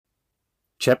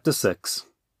Chapter 6.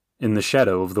 In the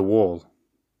Shadow of the Wall.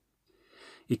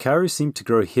 Hikaru seemed to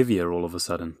grow heavier all of a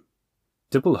sudden.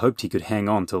 Dipple hoped he could hang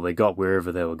on till they got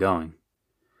wherever they were going.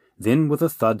 Then, with a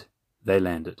thud, they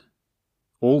landed.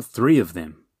 All three of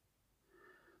them.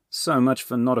 So much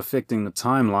for not affecting the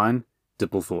timeline,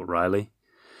 Dipple thought wryly.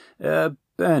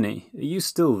 Bernie, are you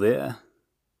still there?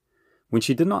 When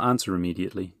she did not answer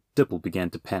immediately, Dipple began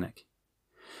to panic.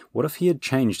 What if he had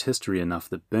changed history enough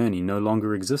that Bernie no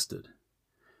longer existed?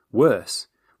 Worse,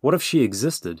 what if she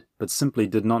existed, but simply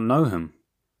did not know him,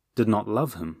 did not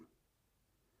love him?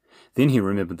 Then he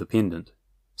remembered the pendant.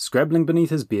 Scrabbling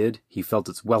beneath his beard, he felt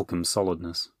its welcome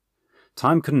solidness.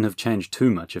 Time couldn't have changed too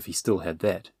much if he still had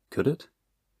that, could it?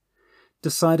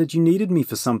 Decided you needed me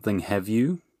for something, have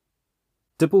you?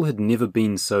 Dipple had never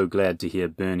been so glad to hear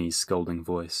Bernie's scolding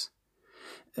voice.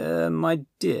 My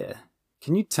dear,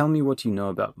 can you tell me what you know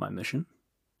about my mission?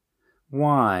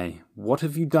 Why, what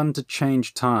have you done to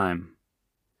change time?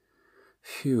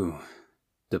 Phew,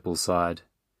 Dipple sighed.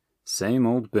 Same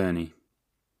old Bernie.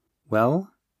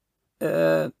 Well?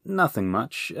 Nothing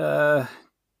much.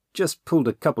 Just pulled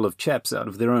a couple of chaps out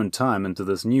of their own time into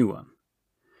this new one.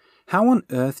 How on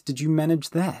earth did you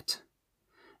manage that?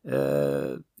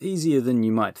 Easier than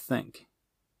you might think.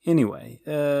 Anyway,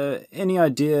 any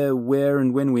idea where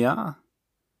and when we are?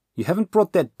 You haven't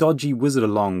brought that dodgy wizard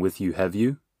along with you, have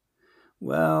you?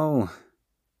 Well...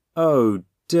 Oh,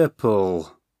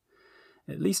 Dipple.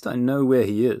 At least I know where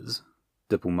he is,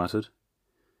 Dipple muttered.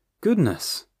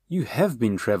 Goodness, you have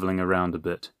been travelling around a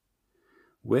bit.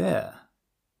 Where?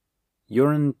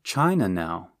 You're in China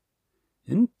now.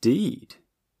 Indeed.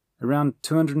 Around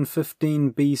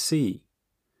 215 BC.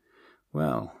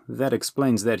 Well, that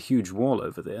explains that huge wall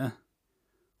over there.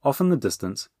 Off in the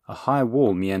distance, a high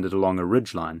wall meandered along a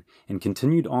ridgeline and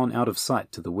continued on out of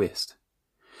sight to the west.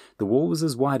 The wall was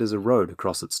as wide as a road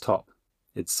across its top,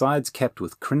 its sides capped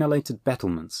with crenellated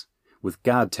battlements, with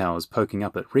guard towers poking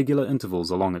up at regular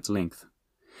intervals along its length.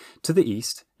 To the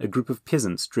east, a group of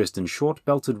peasants dressed in short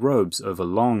belted robes over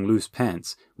long loose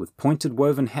pants, with pointed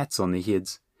woven hats on their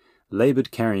heads,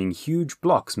 laboured carrying huge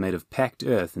blocks made of packed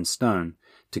earth and stone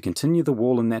to continue the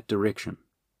wall in that direction.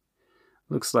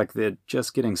 Looks like they're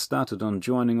just getting started on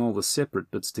joining all the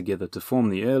separate bits together to form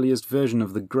the earliest version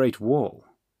of the Great Wall.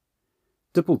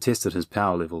 Dipple tested his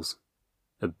power levels.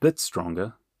 A bit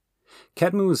stronger.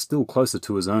 Katmu was still closer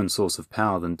to his own source of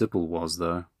power than Dipple was,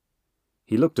 though.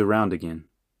 He looked around again.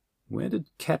 Where did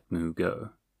Katmu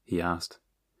go? He asked.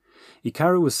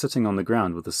 Hikaru was sitting on the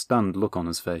ground with a stunned look on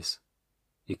his face.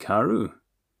 Hikaru?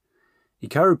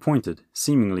 Hikaru pointed,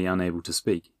 seemingly unable to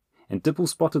speak, and Dipple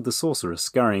spotted the sorcerer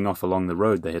scurrying off along the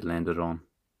road they had landed on.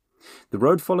 The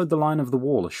road followed the line of the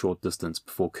wall a short distance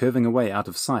before curving away out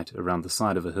of sight around the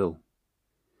side of a hill.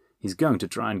 He's going to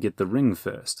try and get the ring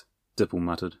first, Dipple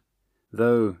muttered,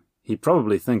 though he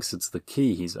probably thinks it's the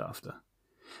key he's after.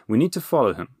 We need to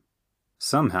follow him.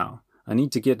 Somehow, I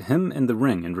need to get him and the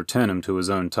ring and return him to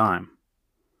his own time.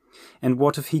 And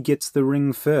what if he gets the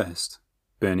ring first?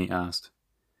 Bernie asked.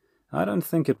 I don't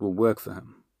think it will work for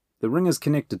him. The ring is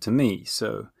connected to me,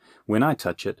 so when I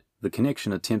touch it, the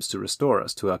connection attempts to restore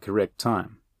us to our correct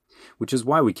time, which is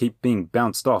why we keep being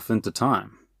bounced off into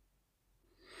time.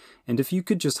 And if you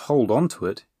could just hold on to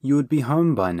it, you would be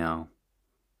home by now.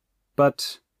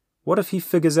 But what if he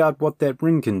figures out what that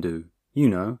ring can do, you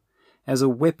know, as a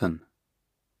weapon?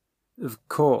 Of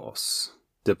course,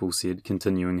 Dipple said,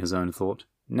 continuing his own thought.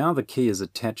 Now the key is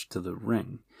attached to the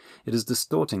ring. It is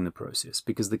distorting the process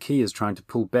because the key is trying to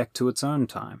pull back to its own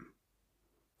time.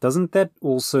 Doesn't that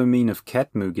also mean if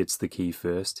Katmu gets the key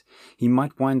first, he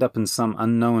might wind up in some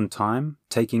unknown time,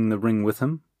 taking the ring with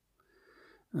him?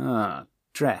 Ah,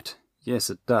 drat.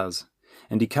 Yes, it does.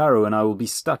 And Hikaru and I will be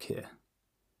stuck here.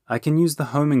 I can use the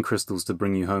homing crystals to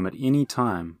bring you home at any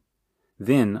time.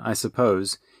 Then, I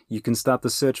suppose, you can start the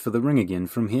search for the ring again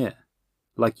from here,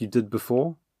 like you did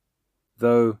before?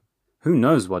 Though, who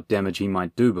knows what damage he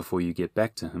might do before you get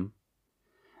back to him?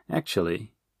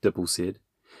 Actually, Dipple said,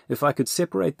 if I could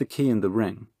separate the key and the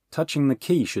ring, touching the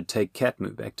key should take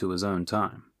Katmu back to his own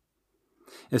time.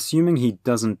 Assuming he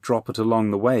doesn't drop it along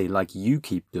the way like you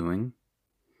keep doing.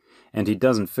 And he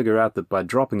doesn't figure out that by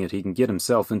dropping it he can get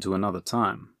himself into another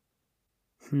time.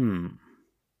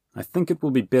 I think it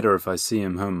will be better if I see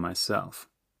him home myself.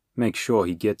 Make sure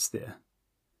he gets there.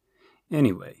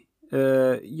 Anyway,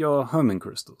 your homing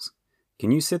crystals.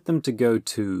 Can you set them to go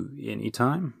to any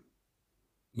time?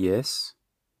 Yes.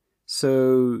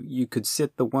 So you could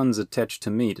set the ones attached to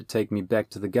me to take me back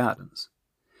to the gardens.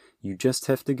 You just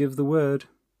have to give the word.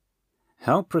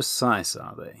 How precise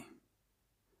are they?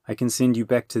 I can send you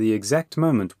back to the exact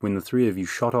moment when the three of you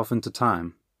shot off into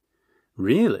time.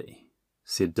 Really?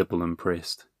 Said Dipple,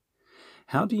 impressed.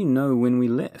 How do you know when we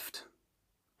left?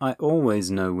 I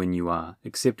always know when you are,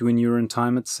 except when you are in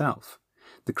time itself.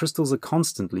 The crystals are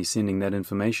constantly sending that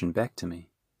information back to me.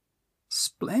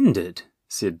 Splendid,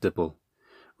 said Dipple.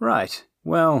 Right,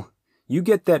 well, you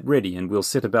get that ready and we'll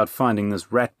set about finding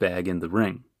this rat bag and the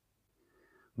ring.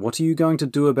 What are you going to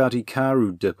do about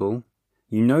Hikaru, Dipple?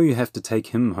 You know you have to take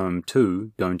him home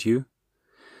too, don't you?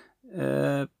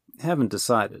 Haven't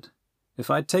decided. If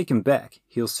I take him back,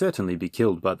 he'll certainly be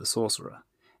killed by the sorcerer,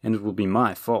 and it will be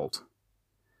my fault.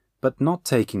 But not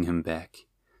taking him back.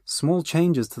 Small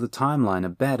changes to the timeline are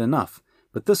bad enough,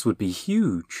 but this would be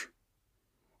huge.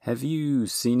 Have you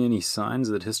seen any signs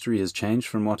that history has changed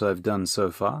from what I've done so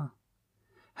far?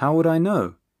 How would I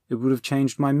know? It would have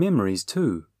changed my memories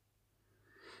too.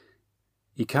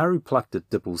 Hikaru plucked at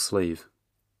Dipple's sleeve.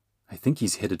 I think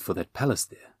he's headed for that palace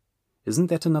there. Isn't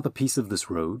that another piece of this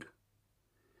road?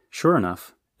 Sure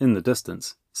enough, in the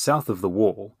distance, south of the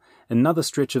wall, another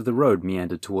stretch of the road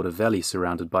meandered toward a valley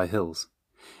surrounded by hills.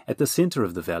 At the center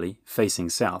of the valley, facing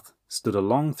south, stood a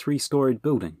long 3-storied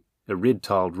building, a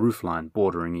red-tiled roofline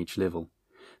bordering each level,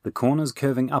 the corners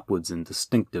curving upwards in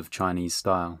distinctive Chinese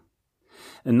style.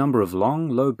 A number of long,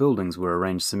 low buildings were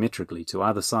arranged symmetrically to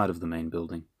either side of the main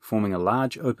building, forming a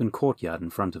large open courtyard in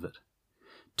front of it.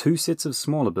 2 sets of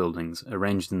smaller buildings,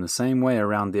 arranged in the same way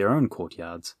around their own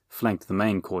courtyards, flanked the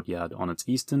main courtyard on its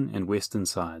eastern and western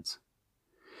sides.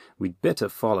 We'd better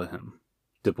follow him,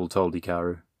 Dipple told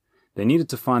Hikaru. They needed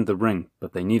to find the ring,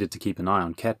 but they needed to keep an eye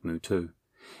on Katmu too.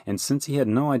 And since he had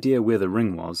no idea where the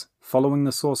ring was, following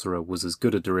the sorcerer was as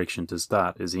good a direction to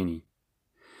start as any.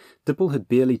 Dipple had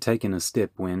barely taken a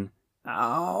step when,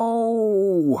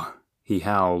 "Ow!" he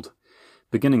howled,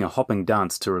 beginning a hopping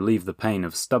dance to relieve the pain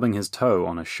of stubbing his toe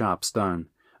on a sharp stone,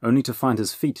 only to find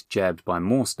his feet jabbed by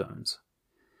more stones.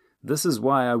 "This is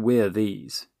why I wear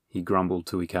these," he grumbled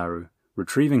to Hikaru,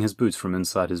 retrieving his boots from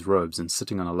inside his robes and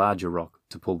sitting on a larger rock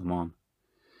to pull them on.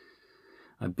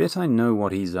 "I bet I know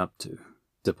what he's up to,"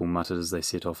 Dipple muttered as they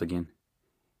set off again.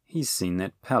 "He's seen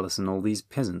that palace and all these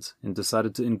peasants, and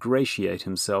decided to ingratiate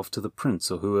himself to the prince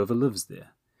or whoever lives there,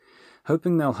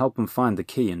 hoping they'll help him find the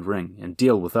key and ring, and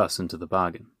deal with us into the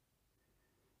bargain."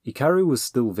 Hikaru was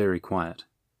still very quiet.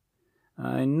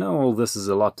 "I know all this is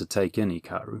a lot to take in,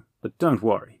 Hikaru, but don't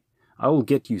worry. I will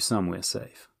get you somewhere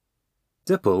safe."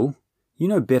 "Dipple, you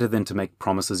know better than to make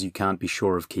promises you can't be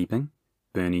sure of keeping,"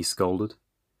 Bernie scolded.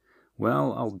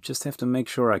 "Well, I'll just have to make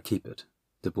sure I keep it,"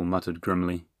 Dipple muttered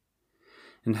grimly.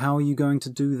 "And how are you going to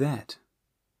do that?"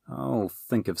 "I'll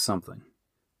think of something."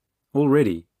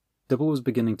 Already, Dipple was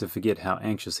beginning to forget how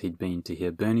anxious he'd been to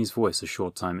hear Bernie's voice a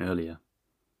short time earlier.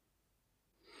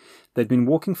 They'd been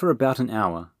walking for about an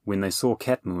hour when they saw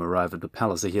Katmu arrive at the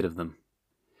palace ahead of them.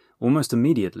 Almost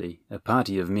immediately, a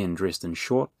party of men dressed in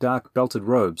short, dark belted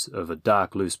robes over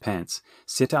dark, loose pants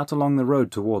set out along the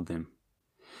road toward them.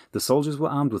 The soldiers were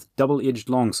armed with double-edged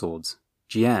longswords.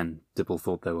 Jian, Dipple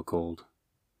thought they were called.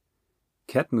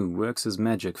 "Katmu works his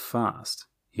magic fast,"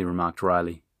 he remarked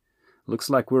wryly. "Looks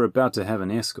like we're about to have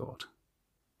an escort."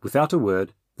 Without a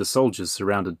word, the soldiers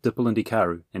surrounded Dipple and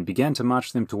Hikaru and began to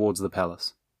march them towards the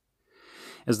palace.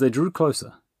 As they drew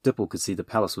closer, Dipple could see the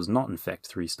palace was not in fact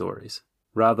 3 stories.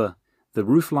 Rather, the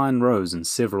roofline rose in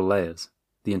several layers,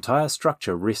 the entire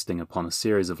structure resting upon a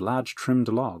series of large trimmed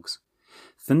logs.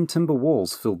 Thin timber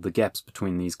walls filled the gaps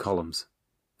between these columns.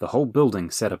 The whole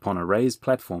building sat upon a raised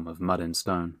platform of mud and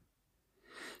stone.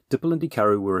 Dipple and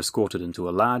Hikaru were escorted into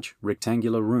a large,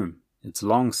 rectangular room. Its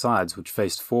long sides, which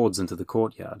faced forwards into the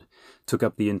courtyard, took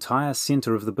up the entire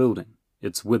center of the building,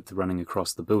 its width running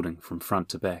across the building from front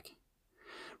to back.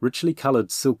 Richly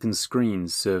colored silken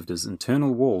screens served as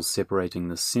internal walls separating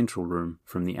this central room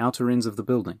from the outer ends of the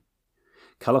building.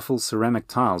 Colorful ceramic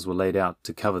tiles were laid out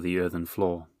to cover the earthen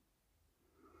floor.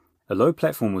 A low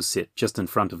platform was set just in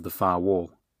front of the far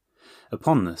wall.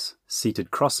 Upon this,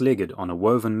 seated cross-legged on a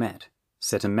woven mat,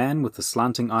 sat a man with the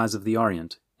slanting eyes of the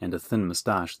Orient and a thin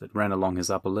moustache that ran along his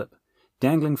upper lip,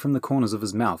 dangling from the corners of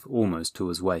his mouth almost to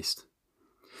his waist.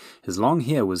 His long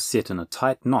hair was set in a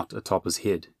tight knot atop his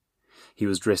head. He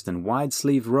was dressed in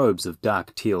wide-sleeved robes of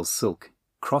dark teal silk,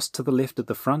 crossed to the left at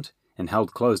the front and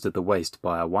held closed at the waist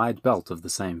by a wide belt of the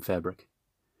same fabric.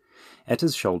 At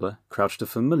his shoulder crouched a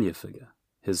familiar figure,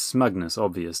 his smugness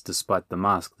obvious despite the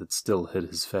mask that still hid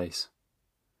his face.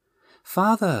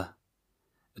 "Father!"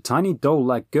 A tiny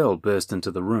doll-like girl burst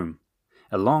into the room,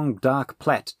 a long dark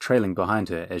plait trailing behind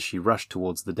her as she rushed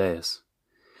towards the dais.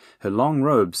 Her long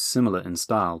robes, similar in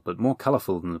style but more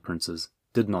colorful than the prince's,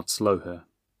 did not slow her.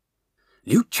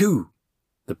 "Liu Chu!"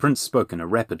 The prince spoke in a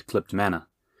rapid, clipped manner.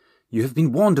 "You have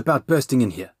been warned about bursting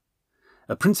in here.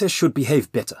 A princess should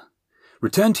behave better.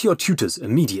 Return to your tutors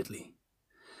immediately.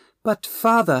 But,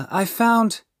 father, I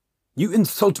found... You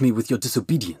insult me with your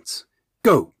disobedience.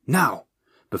 Go, now,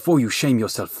 before you shame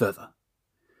yourself further.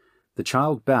 The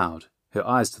child bowed, her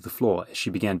eyes to the floor as she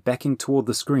began backing toward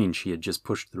the screen she had just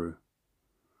pushed through.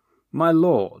 My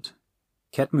lord,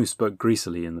 Katmu spoke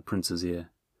greasily in the prince's ear.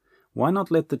 Why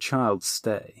not let the child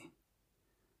stay?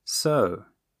 So,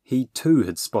 he too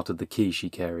had spotted the key she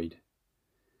carried.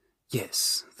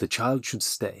 Yes, the child should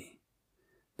stay,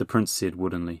 the prince said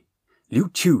woodenly. Liu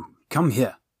Qiu, come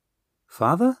here.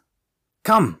 Father?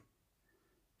 Come!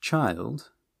 Child,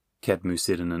 Katmu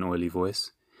said in an oily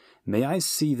voice, may I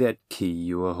see that key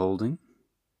you are holding?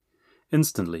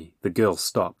 Instantly, the girl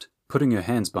stopped, putting her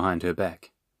hands behind her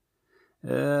back.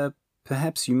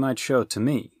 Perhaps you might show it to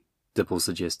me, Dipple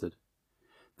suggested.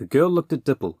 The girl looked at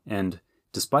Dipple and,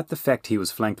 despite the fact he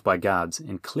was flanked by guards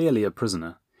and clearly a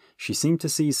prisoner, she seemed to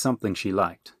see something she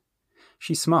liked.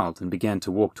 She smiled and began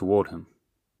to walk toward him.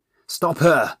 Stop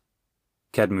her!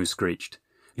 Katmu screeched.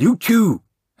 Liu Qiu!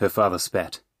 Her father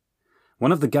spat.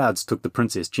 One of the guards took the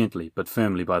princess gently but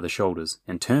firmly by the shoulders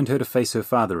and turned her to face her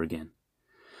father again.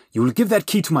 You will give that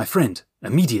key to my friend,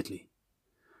 immediately.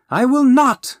 I will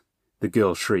not! The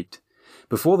girl shrieked.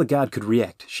 Before the guard could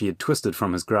react, she had twisted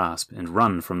from his grasp and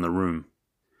run from the room.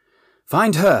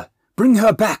 Find her! Bring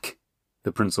her back!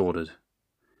 The prince ordered.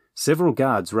 Several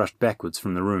guards rushed backwards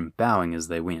from the room, bowing as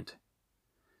they went.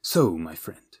 So, my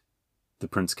friend, the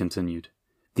prince continued,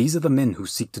 these are the men who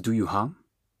seek to do you harm?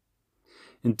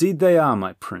 Indeed they are,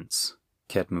 my prince,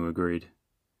 Katmu agreed.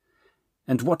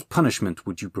 And what punishment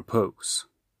would you propose?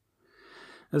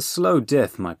 A slow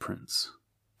death, my prince.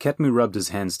 Katmu rubbed his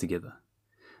hands together.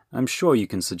 I'm sure you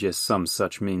can suggest some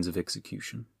such means of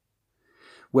execution.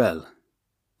 Well,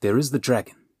 there is the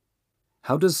dragon.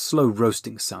 How does slow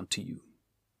roasting sound to you?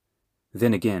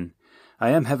 Then again, I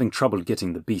am having trouble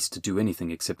getting the beast to do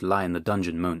anything except lie in the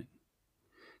dungeon moaning.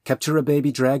 Capture a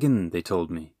baby dragon, they told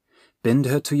me. Bend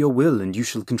her to your will and you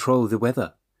shall control the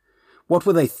weather. What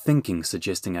were they thinking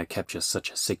suggesting I capture such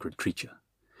a sacred creature?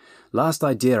 Last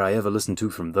idea I ever listened to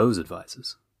from those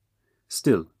advisors.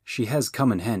 Still, she has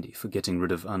come in handy for getting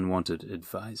rid of unwanted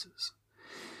advisors.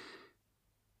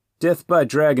 Death by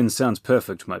dragon sounds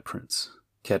perfect, my prince,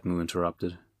 Katmu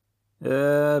interrupted.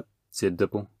 Said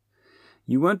Dipple.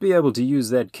 You won't be able to use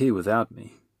that key without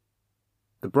me.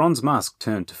 The bronze mask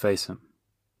turned to face him.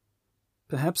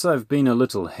 Perhaps I've been a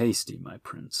little hasty, my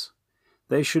prince.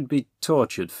 They should be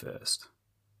tortured first.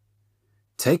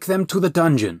 Take them to the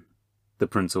dungeon, the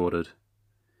prince ordered.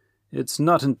 It's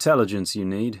not intelligence you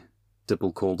need,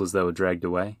 Dipple called as they were dragged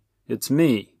away. It's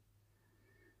me.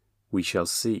 We shall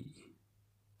see,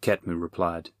 Katmu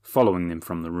replied, following them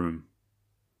from the room.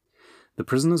 The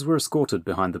prisoners were escorted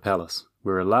behind the palace,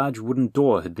 where a large wooden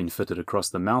door had been fitted across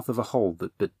the mouth of a hole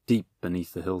that bit deep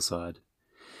beneath the hillside.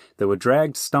 They were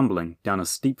dragged stumbling down a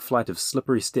steep flight of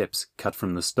slippery steps cut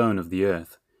from the stone of the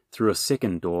earth, through a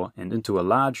second door and into a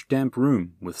large damp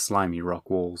room with slimy rock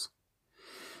walls.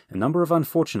 A number of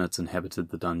unfortunates inhabited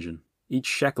the dungeon, each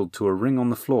shackled to a ring on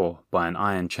the floor by an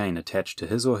iron chain attached to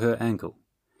his or her ankle.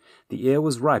 The air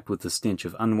was ripe with the stench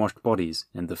of unwashed bodies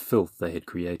and the filth they had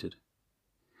created.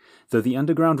 Though the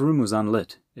underground room was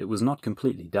unlit, it was not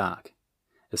completely dark.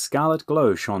 A scarlet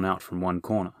glow shone out from one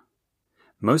corner.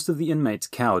 Most of the inmates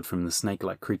cowered from the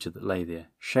snake-like creature that lay there,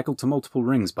 shackled to multiple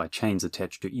rings by chains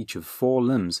attached to each of 4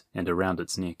 limbs and around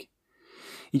its neck.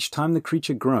 Each time the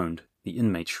creature groaned, the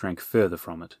inmate shrank further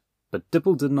from it, but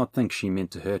Dipple did not think she meant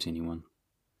to hurt anyone.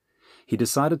 He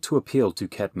decided to appeal to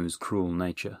Katmu's cruel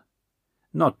nature.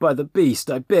 Not by the beast,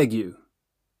 I beg you!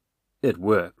 It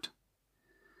worked.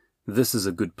 This is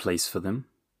a good place for them,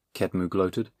 Katmu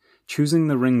gloated, choosing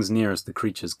the rings nearest the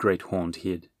creature's great horned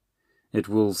head. It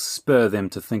will spur them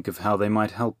to think of how they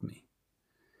might help me.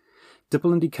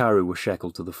 Dipple and Ikaru were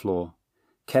shackled to the floor,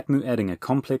 Katmu adding a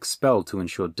complex spell to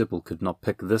ensure Dipple could not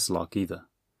pick this lock either.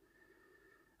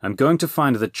 I'm going to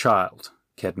find the child,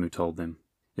 Katmu told them.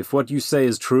 If what you say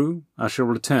is true, I shall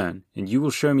return, and you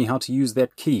will show me how to use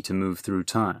that key to move through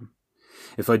time.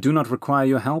 If I do not require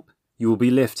your help, you will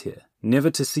be left here, never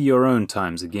to see your own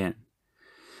times again.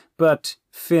 But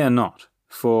fear not,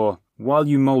 for while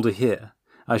you moulder here,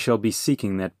 I shall be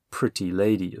seeking that pretty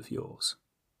lady of yours.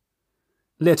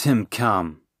 Let him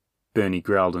come, Bernie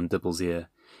growled in Dipple's ear,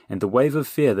 and the wave of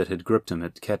fear that had gripped him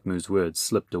at Katmu's words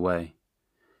slipped away.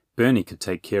 Bernie could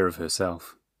take care of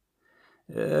herself.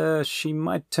 She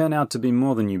might turn out to be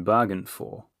more than you bargained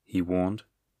for, he warned.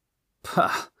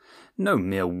 Pah! No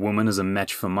mere woman is a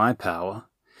match for my power.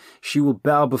 She will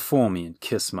bow before me and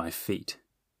kiss my feet.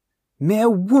 Mere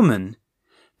woman?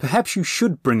 Perhaps you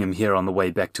should bring him here on the way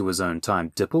back to his own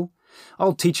time, Dipple.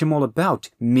 I'll teach him all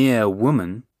about mere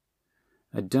woman.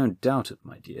 I don't doubt it,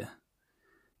 my dear.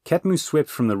 Katmu swept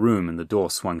from the room and the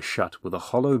door swung shut with a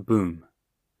hollow boom.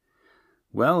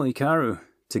 Well, Hikaru,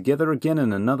 together again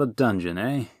in another dungeon,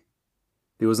 eh?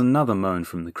 There was another moan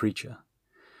from the creature.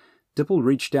 Dipple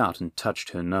reached out and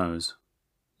touched her nose.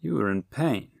 You are in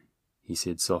pain, he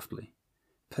said softly.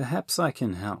 Perhaps I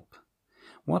can help.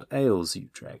 What ails you,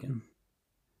 dragon?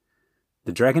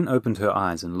 The dragon opened her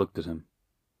eyes and looked at him.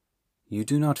 You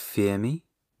do not fear me,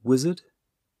 wizard?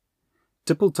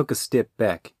 Dipple took a step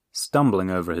back, stumbling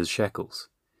over his shackles.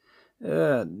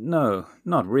 No,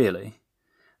 not really.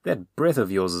 That breath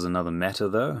of yours is another matter,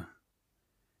 though.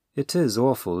 It is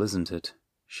awful, isn't it?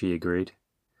 She agreed.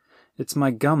 It's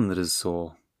my gum that is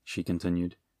sore, she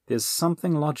continued. There's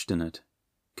something lodged in it.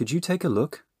 Could you take a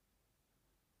look?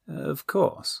 Of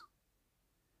course.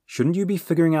 Shouldn't you be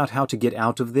figuring out how to get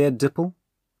out of there, Dipple?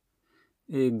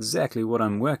 Exactly what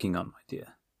I'm working on, my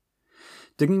dear.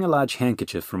 Digging a large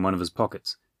handkerchief from one of his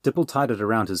pockets, Dipple tied it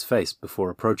around his face before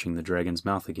approaching the dragon's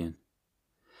mouth again.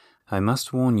 I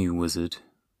must warn you, wizard.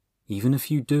 Even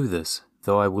if you do this,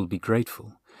 though I will be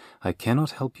grateful, I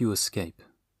cannot help you escape.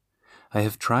 I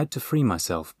have tried to free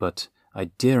myself, but I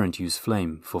daren't use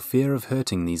flame for fear of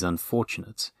hurting these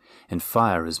unfortunates, and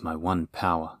fire is my one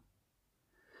power.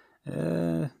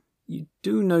 You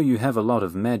do know you have a lot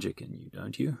of magic in you,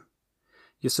 don't you?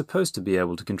 You're supposed to be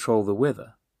able to control the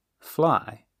weather,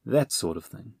 fly, that sort of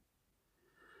thing.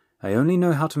 I only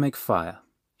know how to make fire,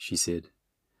 she said.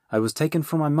 I was taken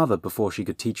from my mother before she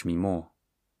could teach me more.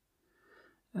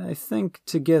 I think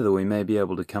together we may be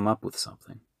able to come up with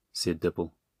something, said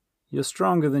Dipple. You're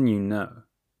stronger than you know.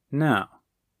 Now,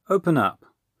 open up.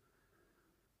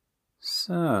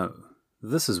 So,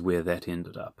 this is where that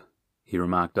ended up, he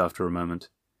remarked after a moment.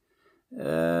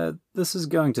 This is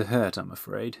going to hurt, I'm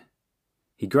afraid.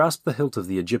 He grasped the hilt of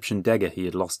the Egyptian dagger he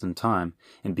had lost in time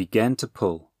and began to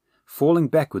pull, falling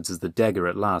backwards as the dagger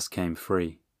at last came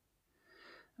free.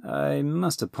 I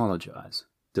must apologize,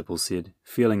 Dipple said,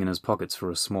 feeling in his pockets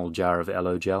for a small jar of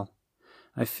aloe gel.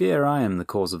 I fear I am the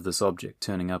cause of this object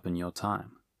turning up in your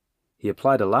time. He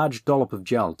applied a large dollop of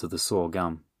gel to the sore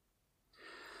gum.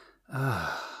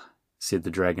 Ah, said the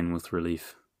dragon with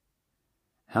relief.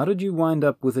 How did you wind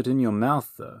up with it in your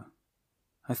mouth, though?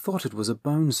 I thought it was a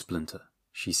bone splinter,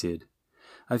 she said.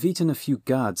 I've eaten a few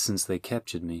guards since they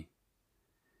captured me.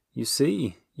 You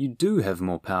see, you do have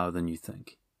more power than you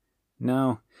think.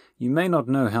 Now, you may not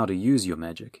know how to use your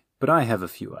magic, but I have a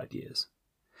few ideas.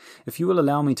 If you will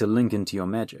allow me to link into your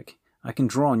magic, I can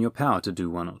draw on your power to do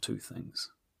one or two things.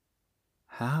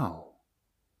 How?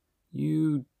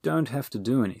 You don't have to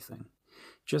do anything.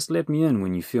 Just let me in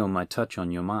when you feel my touch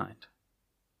on your mind.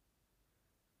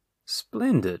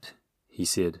 Splendid, he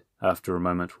said, after a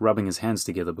moment, rubbing his hands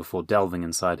together before delving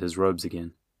inside his robes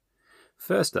again.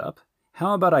 First up,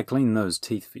 how about I clean those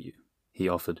teeth for you? He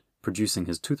offered, producing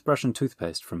his toothbrush and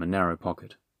toothpaste from a narrow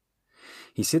pocket.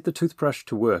 He set the toothbrush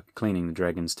to work cleaning the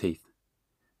dragon's teeth.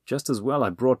 Just as well I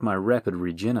brought my rapid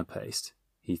regener paste,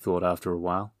 he thought after a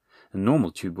while. A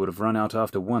normal tube would have run out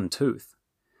after one tooth.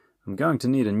 I'm going to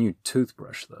need a new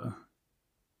toothbrush, though.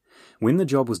 When the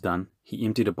job was done, he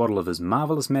emptied a bottle of his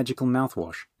marvelous magical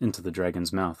mouthwash into the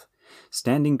dragon's mouth,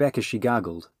 standing back as she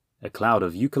gargled, a cloud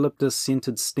of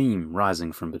eucalyptus-scented steam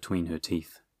rising from between her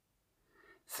teeth.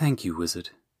 Thank you, wizard,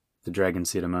 the dragon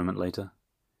said a moment later.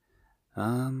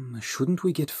 Shouldn't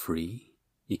we get free?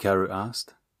 Hikaru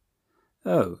asked.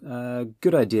 Oh,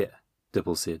 good idea,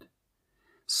 Dipple said.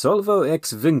 Solvo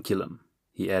ex vinculum,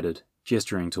 he added,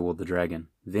 gesturing toward the dragon,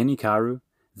 then Hikaru,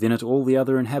 then at all the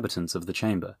other inhabitants of the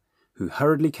chamber, who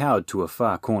hurriedly cowered to a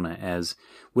far corner as,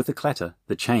 with a clatter,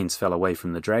 the chains fell away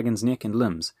from the dragon's neck and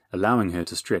limbs, allowing her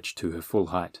to stretch to her full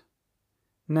height.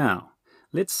 Now,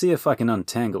 let's see if I can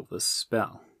untangle this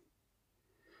spell.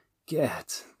 Gad,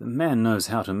 the man knows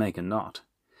how to make a knot.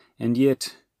 And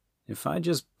yet, if I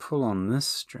just pull on this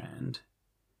strand...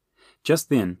 Just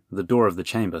then, the door of the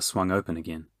chamber swung open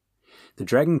again. The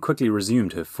dragon quickly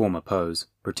resumed her former pose,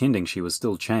 pretending she was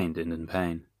still chained and in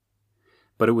pain.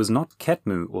 But it was not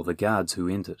Katmu or the guards who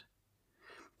entered.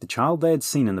 The child they had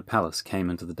seen in the palace came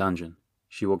into the dungeon.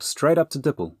 She walked straight up to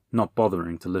Dipple, not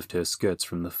bothering to lift her skirts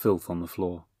from the filth on the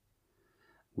floor.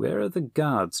 "Where are the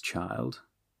guards, child?"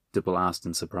 Dipple asked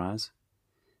in surprise.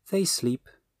 "They sleep,"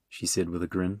 she said with a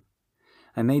grin.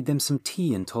 "I made them some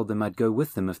tea and told them I'd go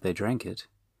with them if they drank it.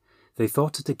 They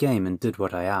thought it a game and did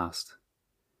what I asked."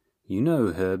 "You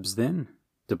know herbs, then?"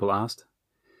 Dipple asked.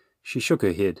 She shook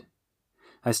her head.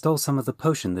 "I stole some of the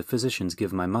potion the physicians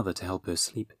give my mother to help her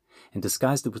sleep, and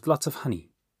disguised it with lots of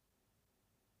honey."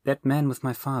 That man with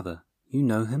my father, you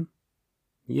know him?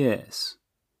 Yes.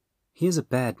 He is a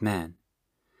bad man.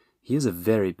 He is a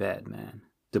very bad man,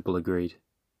 Dipple agreed.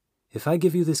 If I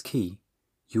give you this key,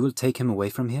 you will take him away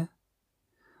from here?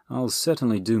 I'll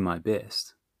certainly do my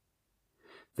best.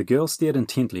 The girl stared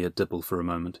intently at Dipple for a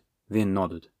moment, then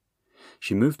nodded.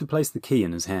 She moved to place the key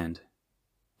in his hand.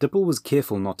 Dipple was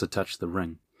careful not to touch the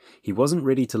ring. He wasn't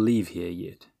ready to leave here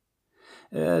yet.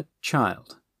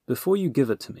 Child, before you give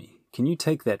it to me, can you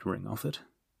take that ring off it?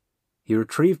 He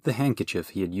retrieved the handkerchief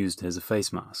he had used as a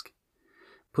face mask.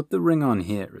 Put the ring on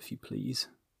here, if you please.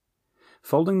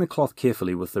 Folding the cloth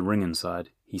carefully with the ring inside,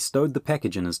 he stowed the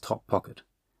package in his top pocket,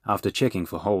 after checking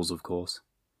for holes, of course.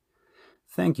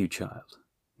 Thank you, child.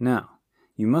 Now,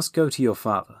 you must go to your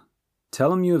father.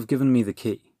 Tell him you have given me the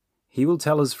key. He will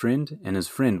tell his friend, and his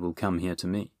friend will come here to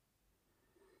me.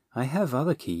 I have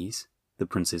other keys, the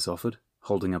princess offered,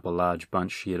 holding up a large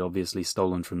bunch she had obviously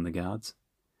stolen from the guards.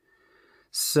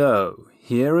 So,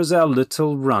 here is our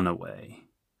little runaway,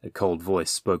 a cold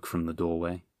voice spoke from the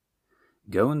doorway.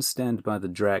 Go and stand by the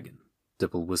dragon,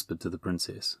 Dipple whispered to the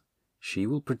princess. She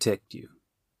will protect you.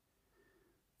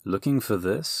 Looking for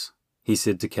this? He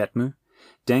said to Katmu,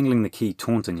 dangling the key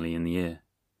tauntingly in the air.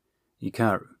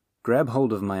 Ikaru, grab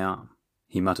hold of my arm,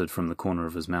 he muttered from the corner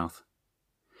of his mouth.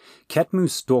 Katmu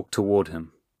stalked toward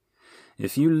him.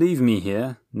 If you leave me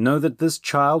here, know that this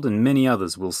child and many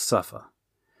others will suffer.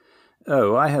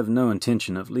 Oh, I have no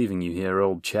intention of leaving you here,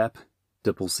 old chap,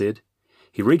 Dipple said.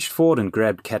 He reached forward and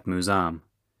grabbed Katmu's arm.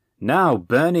 Now,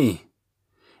 Bernie!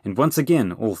 And once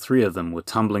again all three of them were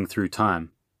tumbling through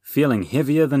time, feeling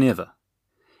heavier than ever.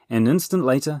 An instant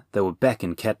later they were back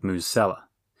in Katmu's cellar.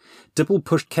 Dipple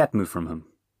pushed Katmu from him.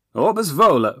 Orbis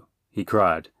Volo! He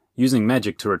cried, using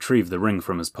magic to retrieve the ring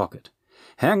from his pocket.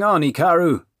 Hang on,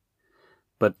 Ikaru!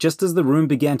 But just as the room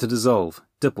began to dissolve,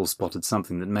 Dipple spotted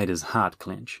something that made his heart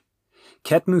clench.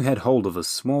 Katmu had hold of a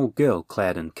small girl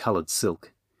clad in coloured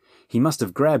silk. He must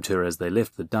have grabbed her as they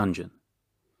left the dungeon.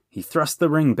 He thrust the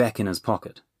ring back in his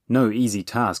pocket, no easy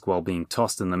task while being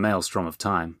tossed in the maelstrom of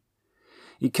time.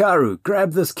 Ikaru,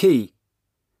 grab this key!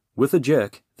 With a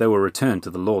jerk, they were returned to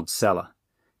the Lord's cellar,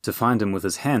 to find him with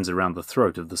his hands around the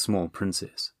throat of the small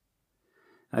princess.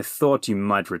 I thought you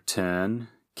might return,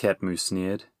 Katmu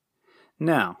sneered.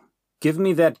 Now, give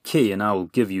me that key and I will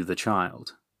give you the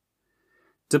child.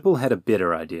 Dipple had a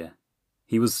better idea.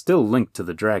 He was still linked to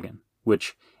the dragon,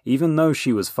 which, even though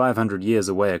she was 500 years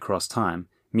away across time,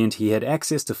 meant he had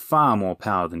access to far more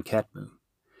power than Katmu.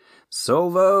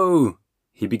 Solvo!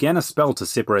 He began a spell to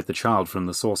separate the child from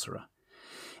the sorcerer.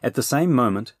 At the same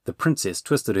moment, the princess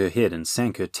twisted her head and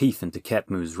sank her teeth into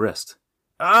Katmu's wrist.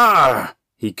 Ah!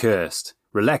 He cursed,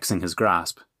 relaxing his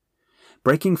grasp.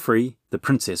 Breaking free, the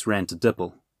princess ran to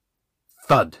Dipple.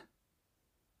 Thud!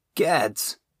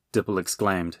 Gads! Dipple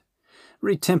exclaimed.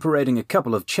 Retemperating a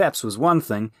couple of chaps was one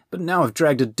thing, but now I've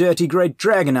dragged a dirty great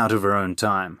dragon out of her own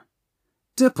time.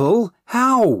 Dipple,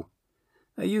 how?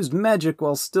 I used magic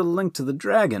while still linked to the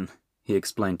dragon, he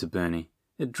explained to Bernie.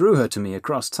 It drew her to me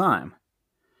across time.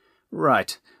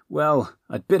 Right, well,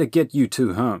 I'd better get you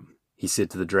two home, he said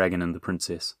to the dragon and the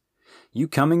princess. You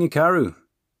coming, Ikaru?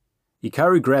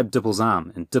 Ikaru grabbed Dipple's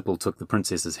arm, and Dipple took the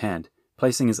princess's hand,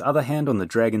 placing his other hand on the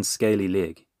dragon's scaly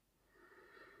leg.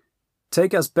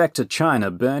 Take us back to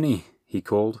China, Bernie, he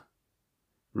called.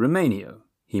 Romanio,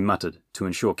 he muttered, to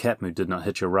ensure Katmu did not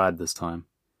hitch a ride this time.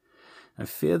 I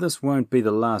fear this won't be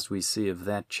the last we see of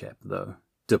that chap, though,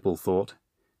 Dipple thought,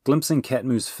 glimpsing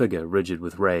Katmu's figure rigid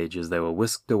with rage as they were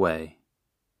whisked away.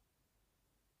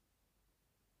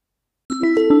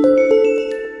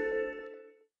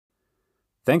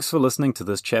 Thanks for listening to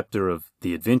this chapter of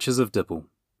The Adventures of Dipple.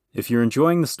 If you're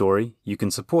enjoying the story, you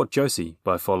can support Josie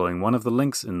by following one of the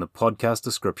links in the podcast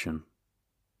description.